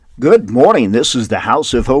Good morning. This is the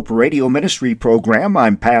House of Hope Radio Ministry program.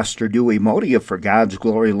 I'm Pastor Dewey Modi of For God's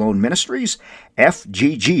Glory Alone Ministries,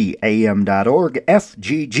 FGGAM.org,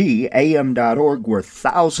 FGGAM.org, where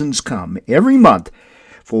thousands come every month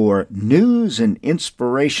for news and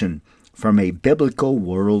inspiration from a biblical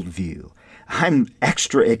worldview. I'm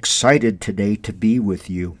extra excited today to be with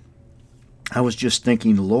you. I was just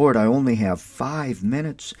thinking, Lord, I only have 5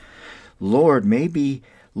 minutes. Lord,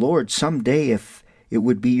 someday if it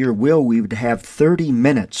would be your will, we would have 30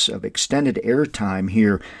 minutes of extended airtime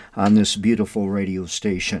here on this beautiful radio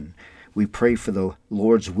station. We pray for the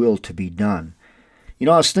Lord's will to be done. You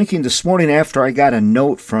know, I was thinking this morning after I got a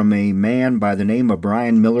note from a man by the name of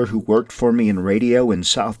Brian Miller who worked for me in radio in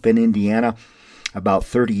South Bend, Indiana. About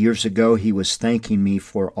 30 years ago, he was thanking me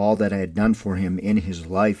for all that I had done for him in his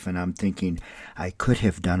life, and I'm thinking, I could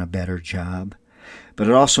have done a better job. But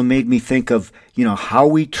it also made me think of, how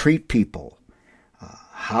we treat people.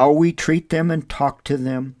 How we treat them and talk to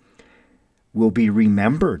them will be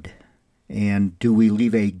remembered. And do we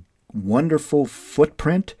leave a wonderful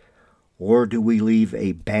footprint, or do we leave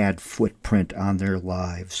a bad footprint on their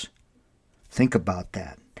lives? Think about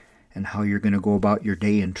that and how you're going to go about your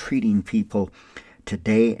day and treating people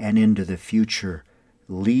today and into the future.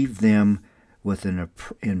 Leave them with an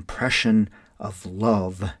impression of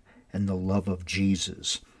love and the love of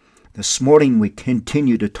Jesus. This morning we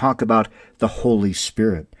continue to talk about the Holy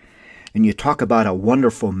Spirit. And you talk about a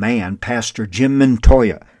wonderful man, Pastor Jim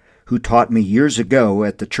Montoya, who taught me years ago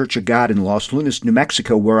at the Church of God in Los Lunas, New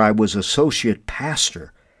Mexico, where I was associate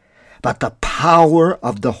pastor. But the power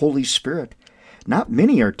of the Holy Spirit. Not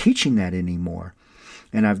many are teaching that anymore.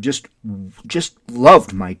 And I've just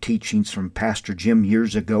loved my teachings from Pastor Jim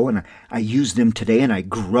years ago, and I use them today, and I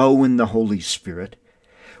grow in the Holy Spirit.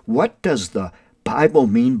 What does the Bible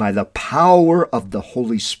mean by the power of the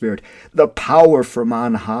Holy Spirit? The power from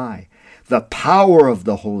on high. The power of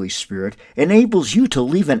the Holy Spirit enables you to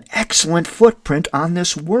leave an excellent footprint on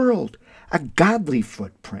this world, a godly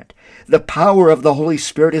footprint. The power of the Holy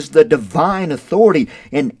Spirit is the divine authority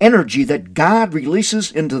and energy that God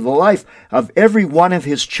releases into the life of every one of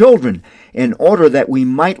His children in order that we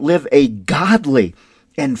might live a godly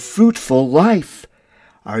and fruitful life.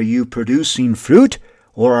 Are you producing fruit,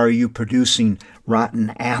 or are you producing rotten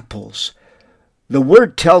apples? The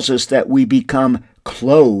Word tells us that we become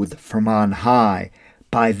clothed from on high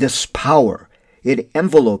by this power. It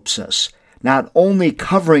envelopes us, not only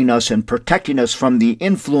covering us and protecting us from the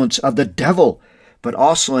influence of the devil, but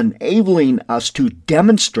also enabling us to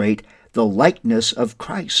demonstrate the likeness of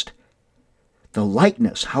Christ. The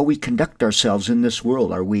likeness, how we conduct ourselves in this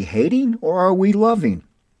world. Are we hating or are we loving?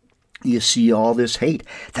 You see all this hate.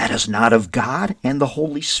 That is not of God and the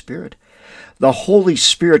Holy Spirit. The Holy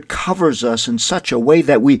Spirit covers us in such a way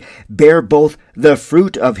that we bear both the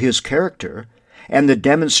fruit of His character and the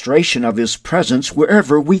demonstration of His presence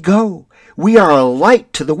wherever we go. We are a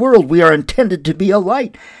light to the world. We are intended to be a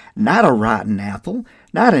light, not a rotten apple,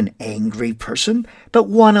 not an angry person, but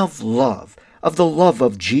one of love, of the love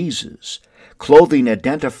of Jesus. Clothing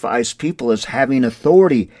identifies people as having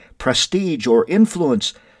authority, prestige, or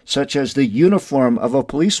influence, such as the uniform of a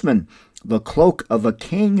policeman, the cloak of a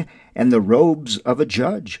king, and the robes of a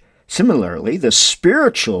judge. Similarly, the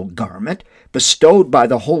spiritual garment bestowed by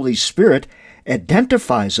the Holy Spirit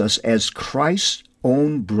identifies us as Christ's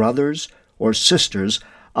own brothers or sisters,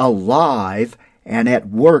 alive and at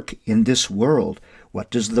work in this world. What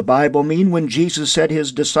does the Bible mean when Jesus said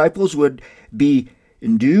His disciples would be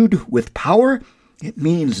endued with power? It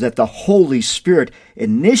means that the Holy Spirit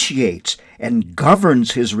initiates and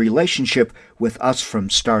governs His relationship with us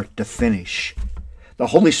from start to finish. The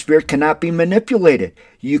Holy Spirit cannot be manipulated.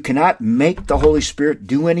 You cannot make the Holy Spirit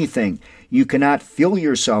do anything. You cannot fill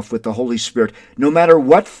yourself with the Holy Spirit, no matter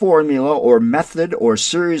what formula or method or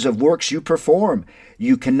series of works you perform.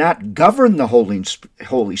 You cannot govern the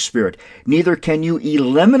Holy Spirit. Neither can you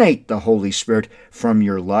eliminate the Holy Spirit from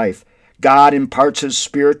your life. God imparts His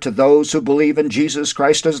Spirit to those who believe in Jesus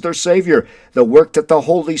Christ as their Savior. The work that the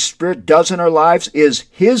Holy Spirit does in our lives is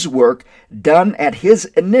His work done at His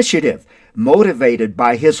initiative, motivated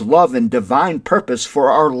by His love and divine purpose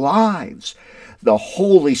for our lives. The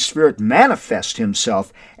Holy Spirit manifests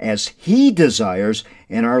Himself as He desires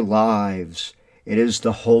in our lives. It is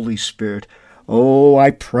the Holy Spirit. Oh,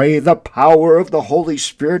 I pray the power of the Holy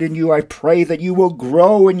Spirit in you. I pray that you will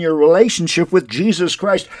grow in your relationship with Jesus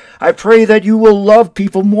Christ. I pray that you will love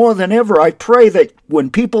people more than ever. I pray that when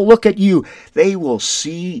people look at you, they will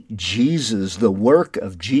see Jesus, the work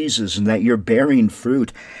of Jesus, and that you're bearing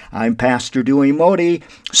fruit. I'm Pastor Dewey Modi.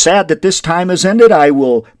 Sad that this time has ended. I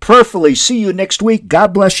will prayerfully see you next week.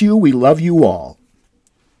 God bless you. We love you all.